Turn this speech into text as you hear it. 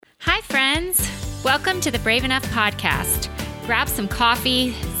Hi, friends. Welcome to the Brave Enough podcast. Grab some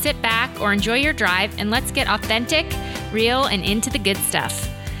coffee, sit back, or enjoy your drive, and let's get authentic, real, and into the good stuff.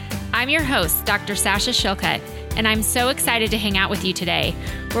 I'm your host, Dr. Sasha Shillcutt, and I'm so excited to hang out with you today,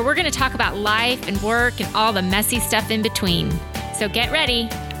 where we're going to talk about life and work and all the messy stuff in between. So get ready.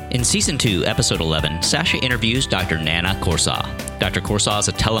 In Season 2, Episode 11, Sasha interviews Dr. Nana Korsah. Dr. Korsah is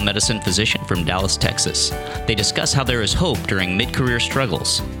a telemedicine physician from Dallas, Texas. They discuss how there is hope during mid-career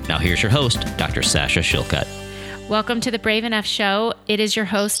struggles. Now here's your host, Dr. Sasha Shillcutt. Welcome to the Brave Enough Show. It is your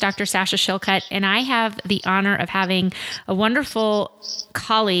host, Dr. Sasha Shillcutt, and I have the honor of having a wonderful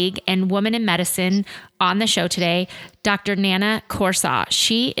colleague and woman in medicine on the show today, Dr. Nana Korsah.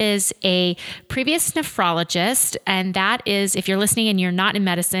 She is a previous nephrologist, and that is, if you're listening and you're not in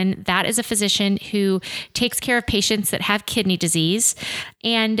medicine, that is a physician who takes care of patients that have kidney disease.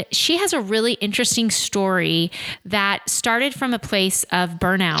 And she has a really interesting story that started from a place of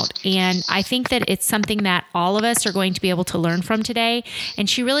burnout. And I think that it's something that all of us are going to be able to learn from today. And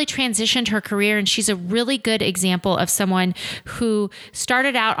she really transitioned her career, and she's a really good example of someone who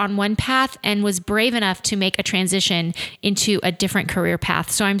started out on one path and was brave enough to make a transition into a different career path.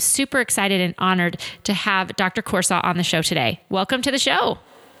 So I'm super excited and honored to have Dr. Korsah on the show today. Welcome to the show.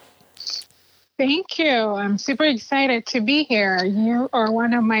 Thank you. I'm super excited to be here. You are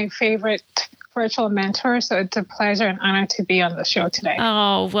one of my favorite virtual mentors, so it's a pleasure and honor to be on the show today.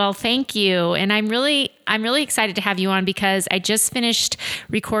 Oh, well, thank you. And I'm really excited to have you on because I just finished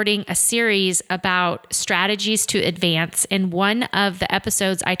recording a series about strategies to advance. And one of the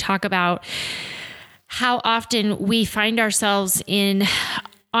episodes I talk about how often we find ourselves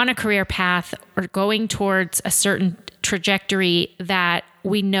on a career path or going towards a certain trajectory that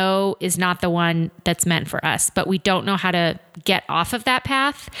we know is not the one that's meant for us, but we don't know how to get off of that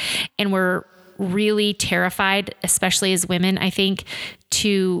path. And we're really terrified, especially as women, I think,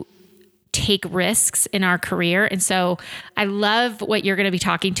 to take risks in our career. And so I love what you're going to be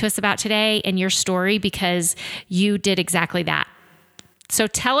talking to us about today and your story, because you did exactly that. So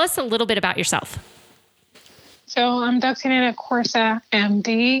tell us a little bit about yourself. So I'm Dr. Nana Korsah,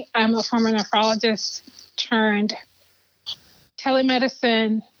 MD. I'm a former nephrologist turned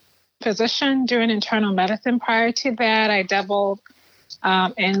telemedicine physician doing internal medicine. Prior to that, I dabbled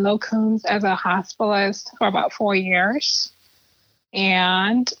in locums as a hospitalist for about 4 years.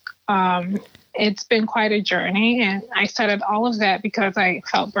 And it's been quite a journey. And I started all of that because I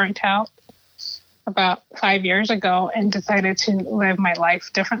felt burnt out about 5 years ago and decided to live my life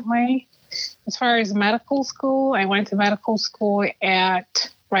differently. As far as medical school, I went to medical school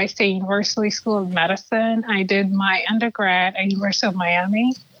at Rice State University School of Medicine. I did my undergrad at University of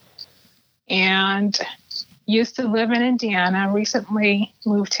Miami and used to live in Indiana. Recently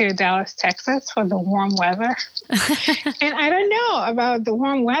moved to Dallas, Texas for the warm weather. And I don't know about the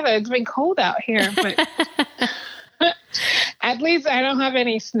warm weather. It's been cold out here, but at least I don't have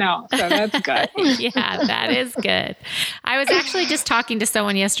any snow, so that's good. Yeah, that is good. I was actually just talking to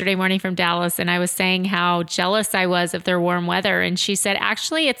someone yesterday morning from Dallas, and I was saying how jealous I was of their warm weather. And she said,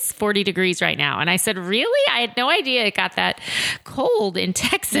 actually, it's 40 degrees right now. And I said, really? I had no idea it got that cold in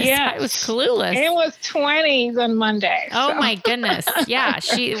Texas. Yeah. I was clueless. It was 20s on Monday. Oh, my goodness. Yeah.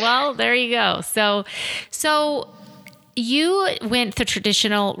 Well, there you go. So you went the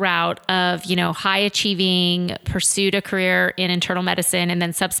traditional route of, high achieving, pursued a career in internal medicine, and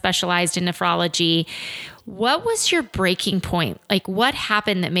then subspecialized in nephrology. What was your breaking point? Like, what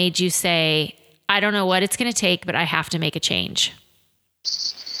happened that made you say, I don't know what it's going to take, but I have to make a change?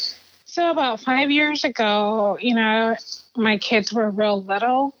 So about 5 years ago, my kids were real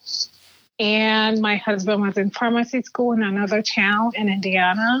little, and my husband was in pharmacy school in another town in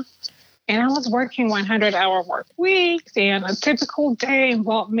Indiana. And I was working 100-hour work weeks, and a typical day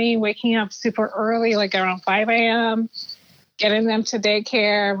involved me waking up super early, like around 5 a.m., getting them to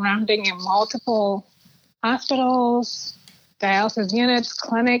daycare, rounding in multiple hospitals, dialysis units,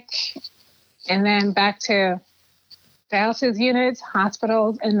 clinic, and then back to dialysis units,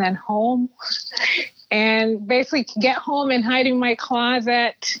 hospitals, and then home. And basically get home and hide in my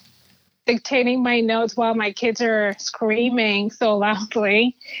closet, dictating my notes while my kids are screaming so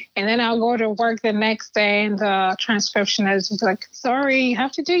loudly. And then I'll go to work the next day, and the transcriptionist is like, sorry, you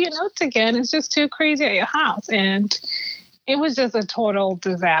have to do your notes again. It's just too crazy at your house. And it was just a total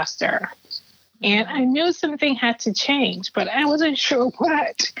disaster. And I knew something had to change, but I wasn't sure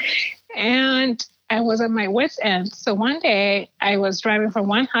what. And I was at my wit's end. So one day I was driving from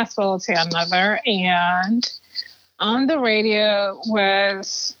one hospital to another, and on the radio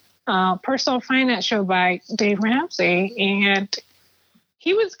was Personal Finance Show by Dave Ramsey, and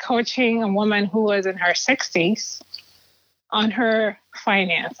he was coaching a woman who was in her 60s on her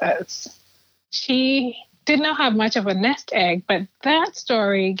finances. She did not have much of a nest egg, but that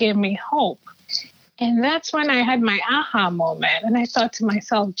story gave me hope. And that's when I had my aha moment. And I thought to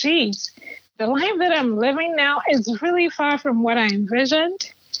myself, geez, the life that I'm living now is really far from what I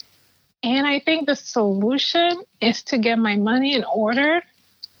envisioned. And I think the solution is to get my money in order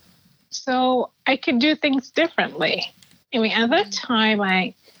so I could do things differently. I mean, at that time,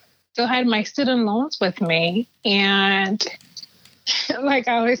 I still had my student loans with me. And like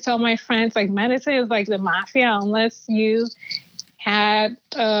I always tell my friends, like medicine is like the mafia. Unless you had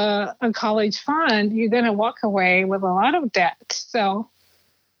a college fund, you're going to walk away with a lot of debt. So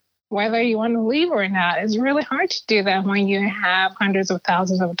whether you want to leave or not, it's really hard to do that when you have hundreds of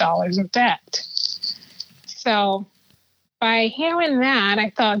thousands of dollars of debt. So by hearing that, I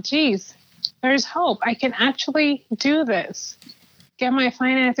thought, geez, there's hope. I can actually do this, get my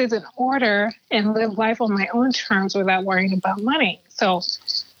finances in order and live life on my own terms without worrying about money. So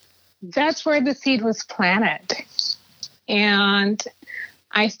that's where the seed was planted. And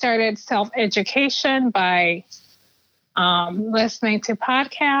I started self-education by listening to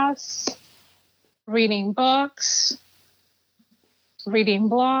podcasts, reading books, reading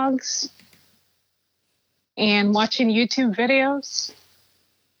blogs, and watching YouTube videos.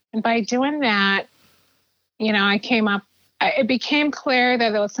 And by doing that, you know, it became clear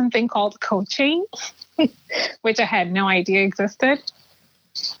that there was something called coaching, which I had no idea existed.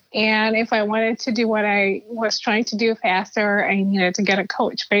 And if I wanted to do what I was trying to do faster, I needed to get a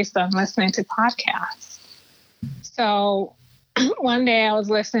coach based on listening to podcasts. So one day I was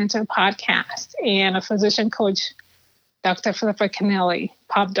listening to a podcast and a physician coach, Dr. Philippa Kennelly,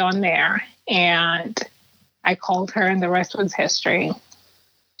 popped on there, and I called her and the rest was history.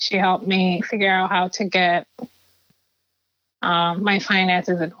 She helped me figure out how to get my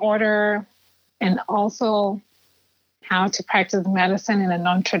finances in order and also how to practice medicine in a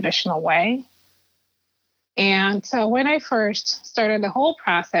non-traditional way. And so when I first started the whole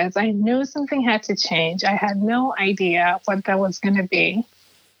process, I knew something had to change. I had no idea what that was going to be.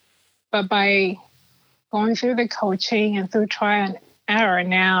 But by going through the coaching and through trial and error,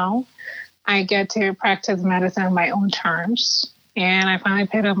 now I get to practice medicine on my own terms. And I finally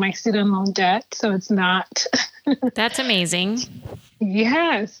paid off my student loan debt, so it's not. That's amazing.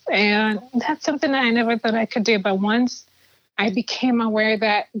 Yes. And that's something that I never thought I could do. But once I became aware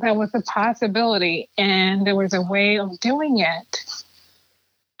that that was a possibility and there was a way of doing it,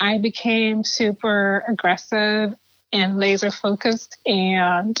 I became super aggressive and laser focused.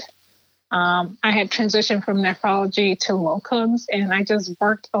 And I had transitioned from nephrology to locums, and I just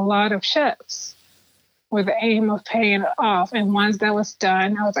worked a lot of shifts with the aim of paying it off. And once that was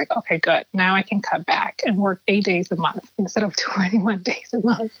done, I was like, okay, good. Now I can cut back and work 8 days a month instead of 21 days a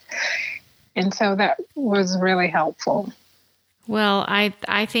month. And so that was really helpful. Well,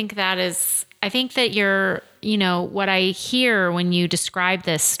 I think that you're, you know, what I hear when you describe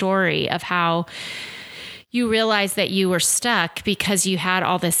this story of how you realized that you were stuck because you had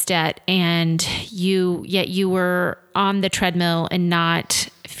all this debt and yet you were on the treadmill and not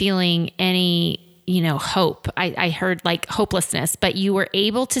feeling any, you know, hope. I heard like hopelessness, but you were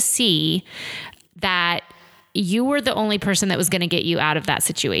able to see that you were the only person that was going to get you out of that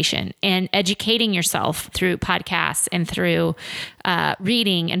situation, and educating yourself through podcasts and through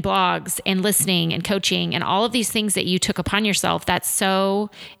reading and blogs and listening and coaching and all of these things that you took upon yourself. That's so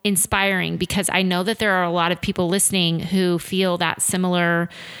inspiring, because I know that there are a lot of people listening who feel that similar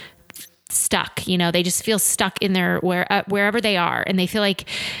stuck, you know, they just feel stuck in their wherever they are, and they feel like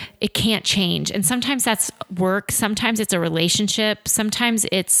it can't change. And sometimes that's work. Sometimes it's a relationship. Sometimes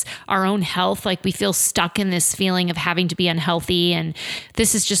it's our own health. Like we feel stuck in this feeling of having to be unhealthy, and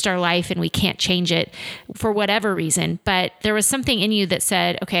this is just our life and we can't change it for whatever reason. But there was something in you that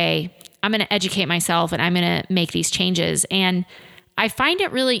said, okay, I'm going to educate myself and I'm going to make these changes. And I find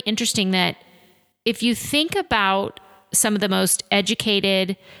it really interesting that if you think about some of the most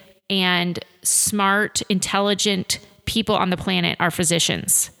educated and smart, intelligent people on the planet are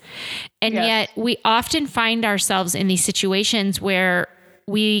physicians. And Yes. Yet we often find ourselves in these situations where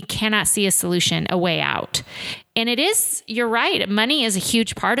we cannot see a solution, a way out. And it is, you're right, money is a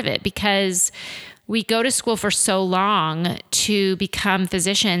huge part of it, because we go to school for so long to become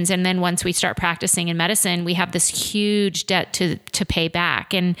physicians. And then once we start practicing in medicine, we have this huge debt to pay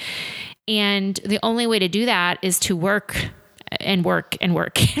back. And the only way to do that is to work and work and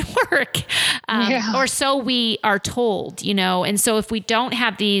work and work. Or so we are told, you know? And so if we don't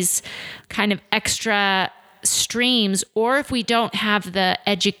have these kind of extra streams, or if we don't have the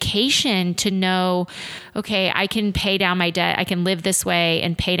education to know, okay, I can pay down my debt, I can live this way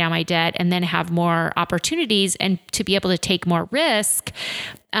and pay down my debt and then have more opportunities and to be able to take more risk,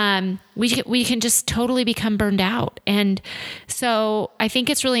 we can just totally become burned out. And so I think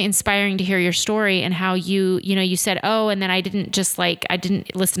it's really inspiring to hear your story and how you said, oh, and then I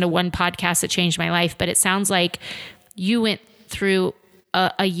didn't listen to one podcast that changed my life, but it sounds like you went through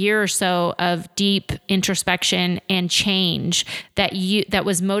a year or so of deep introspection and change that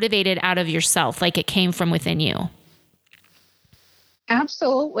was motivated out of yourself, like it came from within you.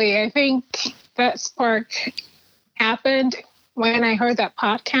 Absolutely. I think that spark happened when I heard that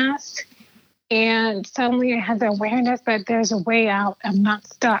podcast, and suddenly I had the awareness that there's a way out. I'm not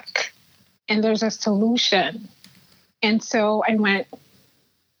stuck and there's a solution. And so I went,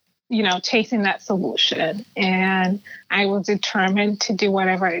 chasing that solution, and I was determined to do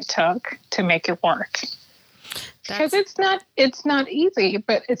whatever it took to make it work. Because it's not easy,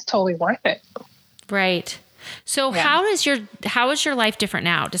 but it's totally worth it. Right. So yeah. How is your life different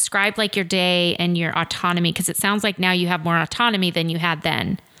now? Describe like your day and your autonomy, because it sounds like now you have more autonomy than you had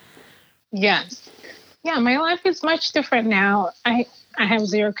then. Yes. Yeah, my life is much different now. I have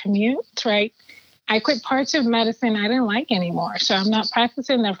zero commute, right? I quit parts of medicine I didn't like anymore, so I'm not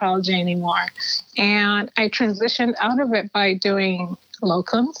practicing nephrology anymore. And I transitioned out of it by doing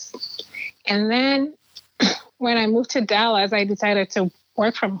locums. And then when I moved to Dallas, I decided to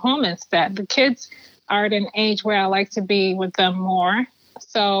work from home instead. The kids are at an age where I like to be with them more.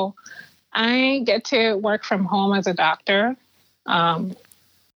 So I get to work from home as a doctor. I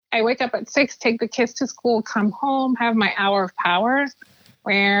wake up at 6, take the kids to school, come home, have my hour of power,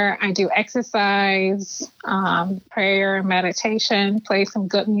 where I do exercise, prayer, meditation, play some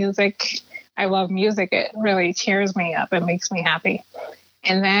good music. I love music. It really cheers me up. It makes me happy.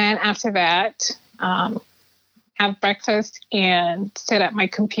 And then after that, have breakfast and sit at my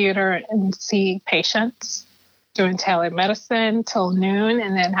computer and see patients, doing telemedicine till noon,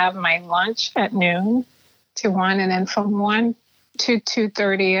 and then have my lunch at noon to 1. And then from 1 to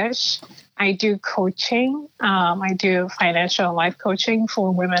 2:30-ish, I do coaching. I do financial life coaching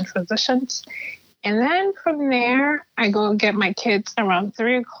for women physicians. And then from there, I go get my kids around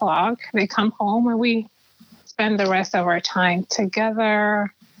 3 o'clock. They come home and we spend the rest of our time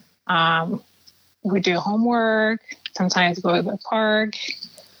together. We do homework, sometimes go to the park,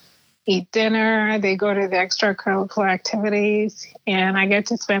 eat dinner. They go to the extracurricular activities, and I get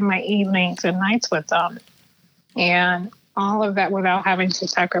to spend my evenings and nights with them. And all of that without having to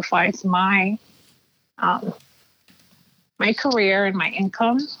sacrifice my career and my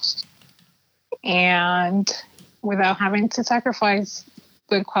income, and without having to sacrifice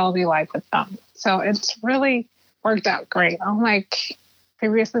good quality life with them. So it's really worked out great. Unlike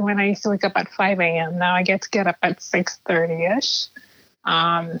previously when I used to wake up at 5 a.m., now I get to get up at 6:30-ish.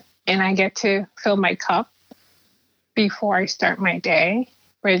 And I get to fill my cup before I start my day,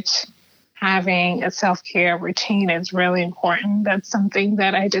 which having a self-care routine is really important. That's something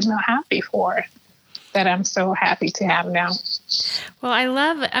that I did not have before, that I'm so happy to have now. Well,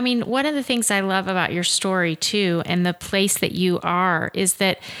 one of the things I love about your story too, and the place that you are, is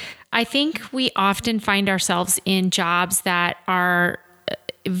that I think we often find ourselves in jobs that are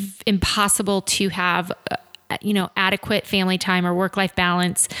impossible to have, adequate family time or work-life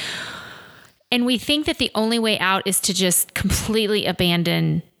balance. And we think that the only way out is to just completely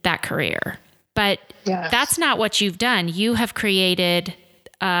abandon that career. But yes, that's not what you've done. You have created,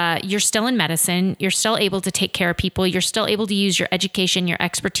 you're still in medicine. You're still able to take care of people. You're still able to use your education, your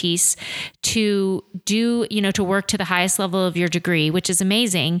expertise to do, to work to the highest level of your degree, which is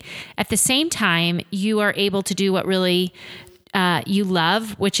amazing. At the same time, you are able to do what really you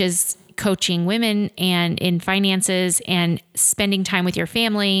love, which is coaching women and in finances and spending time with your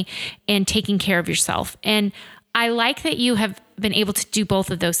family and taking care of yourself. And I like that you have been able to do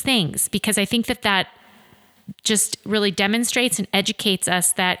both of those things, because I think that just really demonstrates and educates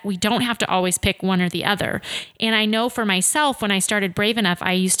us that we don't have to always pick one or the other. And I know for myself, when I started Brave Enough,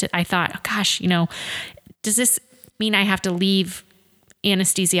 I thought, oh gosh, does this mean I have to leave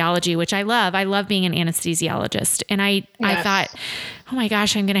anesthesiology, which I love. I love being an anesthesiologist. And I thought, oh my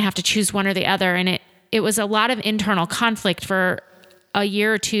gosh, I'm going to have to choose one or the other. And it was a lot of internal conflict for a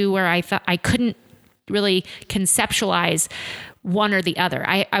year or two, where I thought I couldn't really conceptualize one or the other.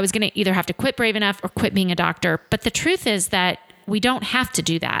 I was going to either have to quit Brave Enough or quit being a doctor. But the truth is that we don't have to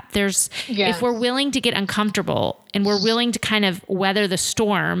do that. If we're willing to get uncomfortable and we're willing to kind of weather the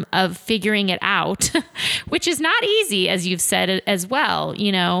storm of figuring it out, which is not easy, as you've said as well,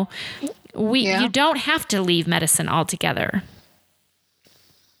 you don't have to leave medicine altogether.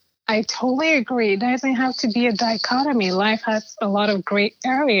 I totally agree. It doesn't have to be a dichotomy. Life has a lot of great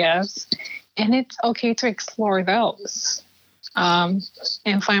areas, and it's okay to explore those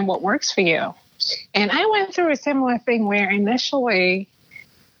and find what works for you. And I went through a similar thing where initially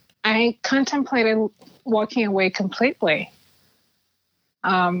I contemplated walking away completely.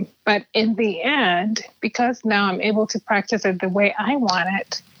 But in the end, because now I'm able to practice it the way I want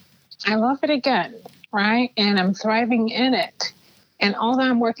it, I love it again, right? And I'm thriving in it. And although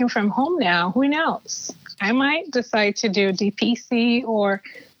I'm working from home now, who knows? I might decide to do DPC or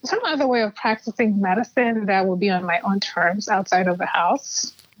some other way of practicing medicine that will be on my own terms outside of the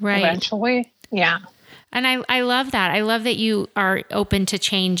house. Right. Eventually. Yeah. And I love that. I love that you are open to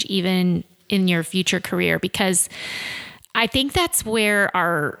change even in your future career, because I think that's where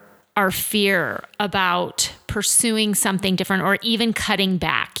our fear about pursuing something different or even cutting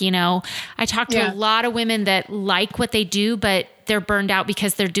back, I talk to a lot of women that like what they do, but they're burned out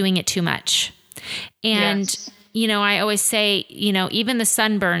because they're doing it too much. And, I always say, even the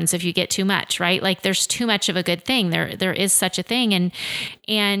sunburns, if you get too much, right? Like there's too much of a good thing. There is such a thing.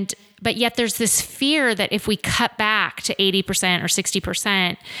 But yet there's this fear that if we cut back to 80% or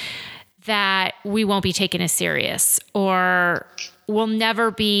 60%, that we won't be taken as serious, or we'll never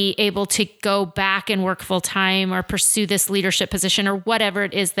be able to go back and work full time or pursue this leadership position or whatever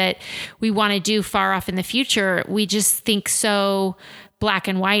it is that we want to do far off in the future. We just think so black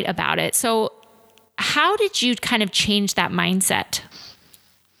and white about it. So how did you kind of change that mindset?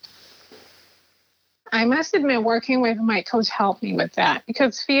 I must admit, working with my coach helped me with that,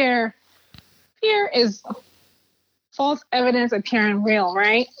 because fear is false evidence appearing real,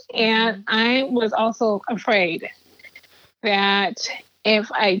 right? And I was also afraid that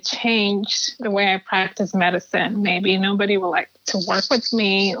if I changed the way I practice medicine, maybe nobody would like to work with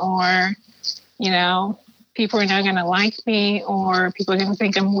me, or, people are not going to like me, or people are going to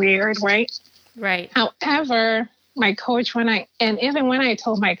think I'm weird, right? Right. However, my coach, even when I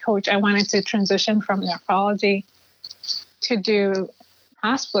told my coach I wanted to transition from nephrology to do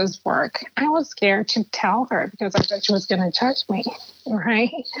hospice work, I was scared to tell her because I thought she was going to judge me,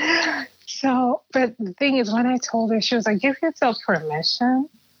 right? So, but the thing is, when I told her, she was like, give yourself permission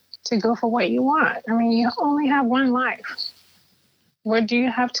to go for what you want. I mean, you only have one life. What do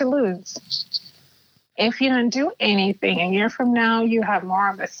you have to lose? If you don't do anything, a year from now, you have more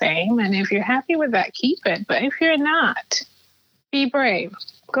of the same. And if you're happy with that, keep it. But if you're not, be brave.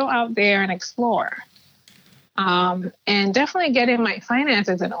 Go out there and explore. And definitely getting my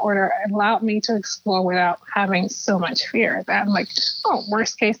finances in order allowed me to explore without having so much fear that I'm like,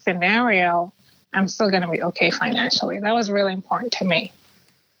 worst case scenario, I'm still going to be okay financially. That was really important to me.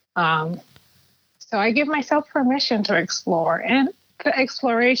 So I give myself permission to explore, and the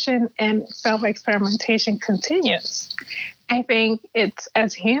exploration and self-experimentation continues. I think it's,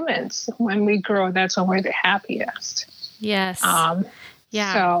 as humans, when we grow, that's when we're the happiest. Yes.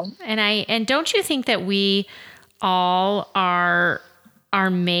 Yeah. So, and don't you think that we all are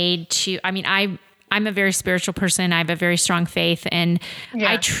made to, I'm a very spiritual person. I have a very strong faith, and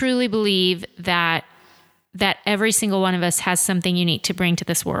I truly believe that every single one of us has something unique to bring to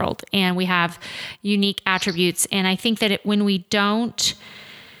this world, and we have unique attributes. And I think that when we don't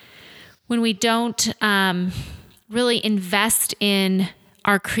really invest in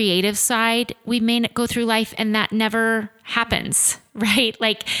our creative side, we may go through life and that never happens, right?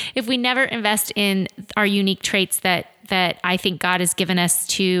 Like if we never invest in our unique traits that I think God has given us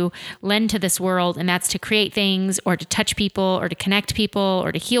to lend to this world, and that's to create things or to touch people or to connect people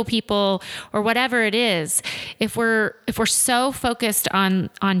or to heal people or whatever it is. If we're so focused on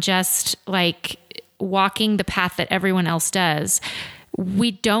just like walking the path that everyone else does,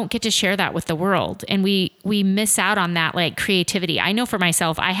 we don't get to share that with the world, and we miss out on that like creativity. I know for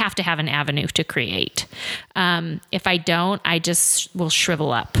myself, I have to have an avenue to create. If I don't, I just will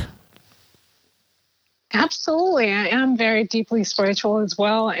shrivel up. Absolutely. I am very deeply spiritual as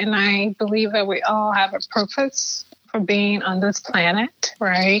well. And I believe that we all have a purpose for being on this planet,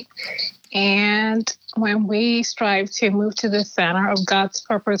 right? And when we strive to move to the center of God's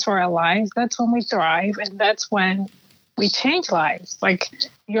purpose for our lives, that's when we thrive. And that's when we change lives. Like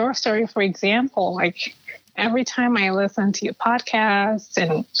your story, for example, like every time I listen to your podcast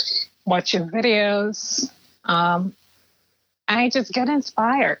and watch your videos, I just get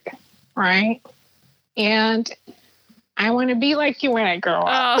inspired, right? And I want to be like you when I grow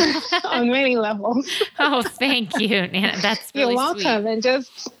up on many levels. Oh, thank you, Nana. That's really You're welcome. Sweet. And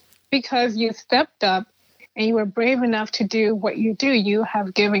just because you stepped up and you were brave enough to do what you do, you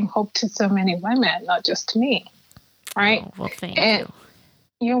have given hope to so many women, not just to me, right? Oh, well, thank you.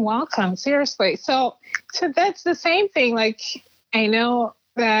 You're welcome. Seriously. So that's the same thing. Like, I know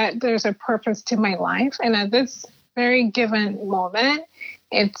that there's a purpose to my life. And at this very given moment,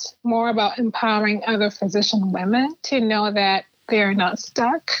 it's more about empowering other physician women to know that they're not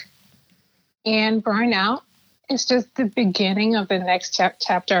stuck. And burnout is just the beginning of the next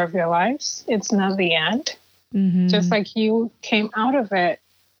chapter of your lives. It's not the end. Mm-hmm. Just like you came out of it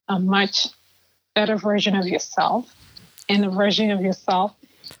a much better version of yourself, and a version of yourself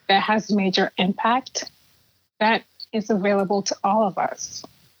that has major impact that is available to all of us.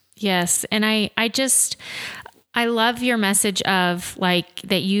 Yes. And I love your message of like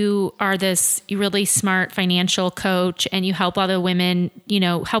that you are this really smart financial coach and you help other women,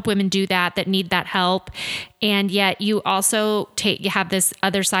 help women do that need that help. And yet you also you have this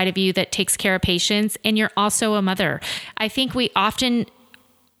other side of you that takes care of patients, and you're also a mother. I think we often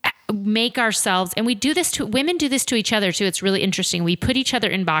make ourselves, and women do this to each other too. It's really interesting. We put each other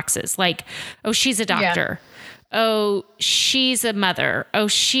in boxes like, oh, she's a doctor. Yeah. Oh, she's a mother. Oh,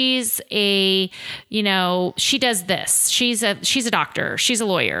 she's she does this. She's a doctor. She's a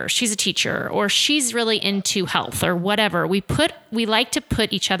lawyer. She's a teacher, or she's really into health or whatever. We like to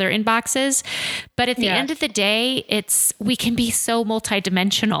put each other in boxes, but at the end of the day, we can be so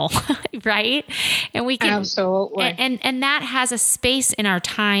multidimensional, right? And we can absolutely, and that has a space in our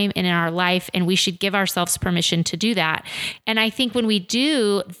time and in our life, and we should give ourselves permission to do that. And I think when we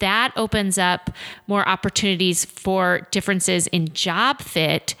do, that opens up more opportunities for differences in job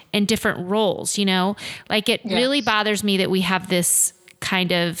fit and different roles, like it really bothers me that we have this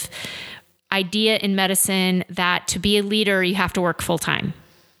kind of idea in medicine that to be a leader, you have to work full time.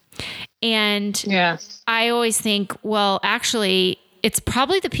 And I always think, well, actually it's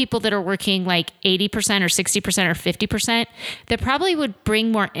probably the people that are working like 80% or 60% or 50% that probably would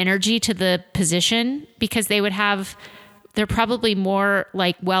bring more energy to the position, because they're probably more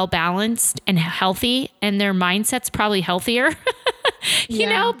like well-balanced and healthy, and their mindset's probably healthier,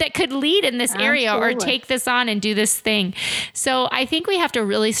 that could lead in this area or take this on and do this thing. So I think we have to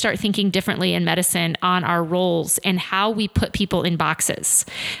really start thinking differently in medicine on our roles and how we put people in boxes.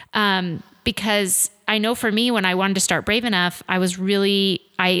 Because I know for me, when I wanted to start Brave Enough, I was really,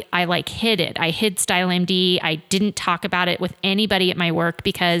 I like hid it. I hid StyleMD. I didn't talk about it with anybody at my work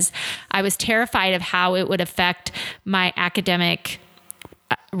because I was terrified of how it would affect my academic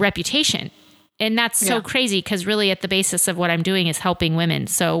reputation. And that's so crazy, because really at the basis of what I'm doing is helping women.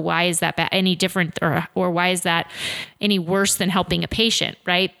 So why is that any different, or why is that any worse than helping a patient,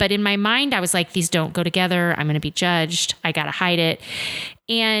 right? But in my mind, I was like, these don't go together. I'm going to be judged. I got to hide it.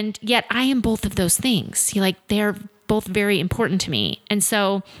 And yet I am both of those things. They're both very important to me. And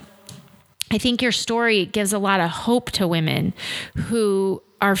so I think your story gives a lot of hope to women who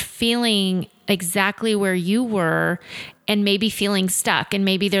are feeling exactly where you were and maybe feeling stuck, and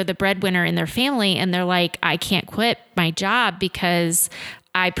maybe they're the breadwinner in their family and they're like, I can't quit my job because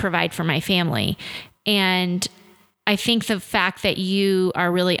I provide for my family. And I think the fact that you are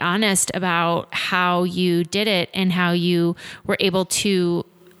really honest about how you did it and how you were able to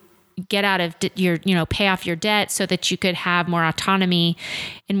get out of your, pay off your debt so that you could have more autonomy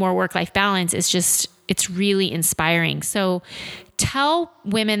and more work-life balance it's really inspiring. So tell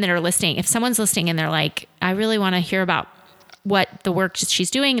women that are listening, if someone's listening and they're like, I really want to hear about what the work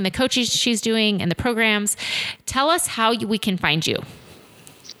she's doing and the coaching she's doing and the programs, tell us how we can find you.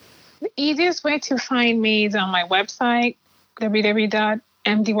 The easiest way to find me is on my website,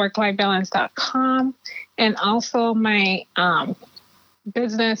 www.mdworklifebalance.com. And also my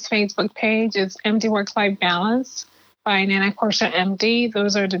business Facebook page is MD Work Life Balance by Nana Korsah&nbsp.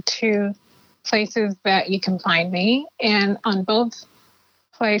 Those are the two places that you can find me. And on both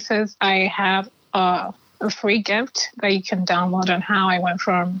places, I have a free gift that you can download on how I went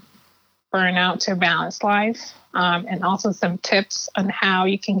from burnout to a balanced life, and also some tips on how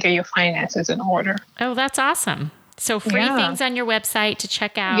you can get your finances in order. Oh, that's awesome. So free things on your website to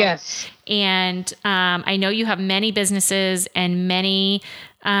check out. Yes. And I know you have many businesses and many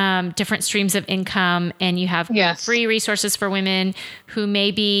different streams of income, and you have free resources for women who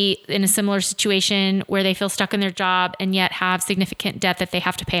may be in a similar situation where they feel stuck in their job and yet have significant debt that they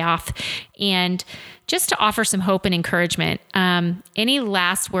have to pay off. And just to offer some hope and encouragement, any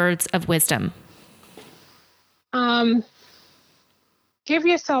last words of wisdom? Give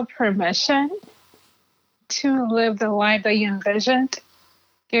yourself permission to live the life that you envisioned.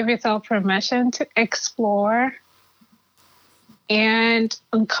 Give yourself permission to explore and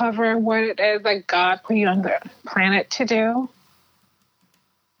uncover what it is that God put you on the planet to do.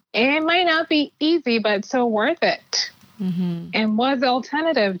 It might not be easy, but it's so worth it. Mm-hmm. And what's the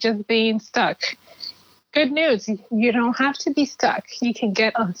alternative? Just being stuck. Good news, you don't have to be stuck. You can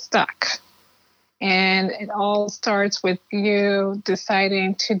get unstuck. And it all starts with you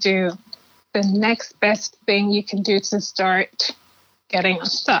deciding to do the next best thing you can do to start getting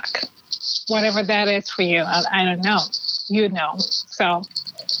unstuck. Whatever that is for you. I don't know. You know. So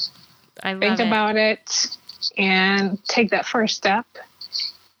think about it and take that first step.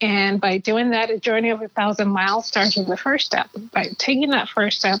 And by doing that, a journey of 1,000 miles starts with the first step. By taking that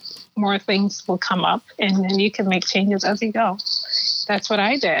first step, more things will come up, and then you can make changes as you go. That's what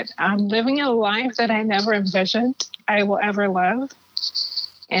I did. I'm living a life that I never envisioned I will ever live.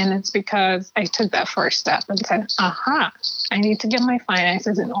 And it's because I took that first step and said, I need to get my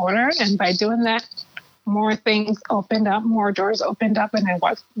finances in order. And by doing that, more things opened up, more doors opened up, and I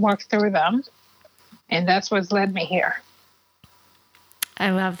walked through them. And that's what's led me here. I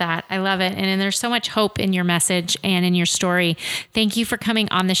love that. I love it. And there's so much hope in your message and in your story. Thank you for coming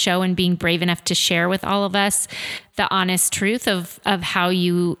on the show and being brave enough to share with all of us the honest truth of how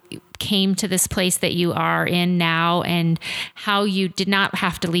you came to this place that you are in now, and how you did not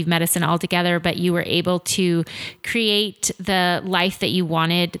have to leave medicine altogether, but you were able to create the life that you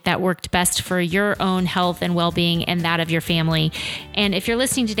wanted that worked best for your own health and well-being and that of your family. And if you're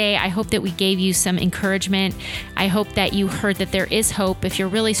listening today, I hope that we gave you some encouragement. I hope that you heard that there is hope. If you're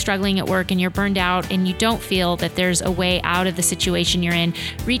really struggling at work and you're burned out and you don't feel that there's a way out of the situation you're in,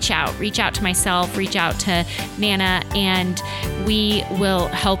 reach out to myself, reach out to Nana, and we will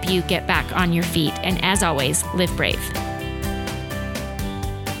help you get back on your feet. And as always, live brave.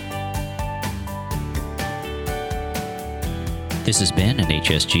 This has been an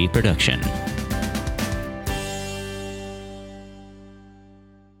HSG production.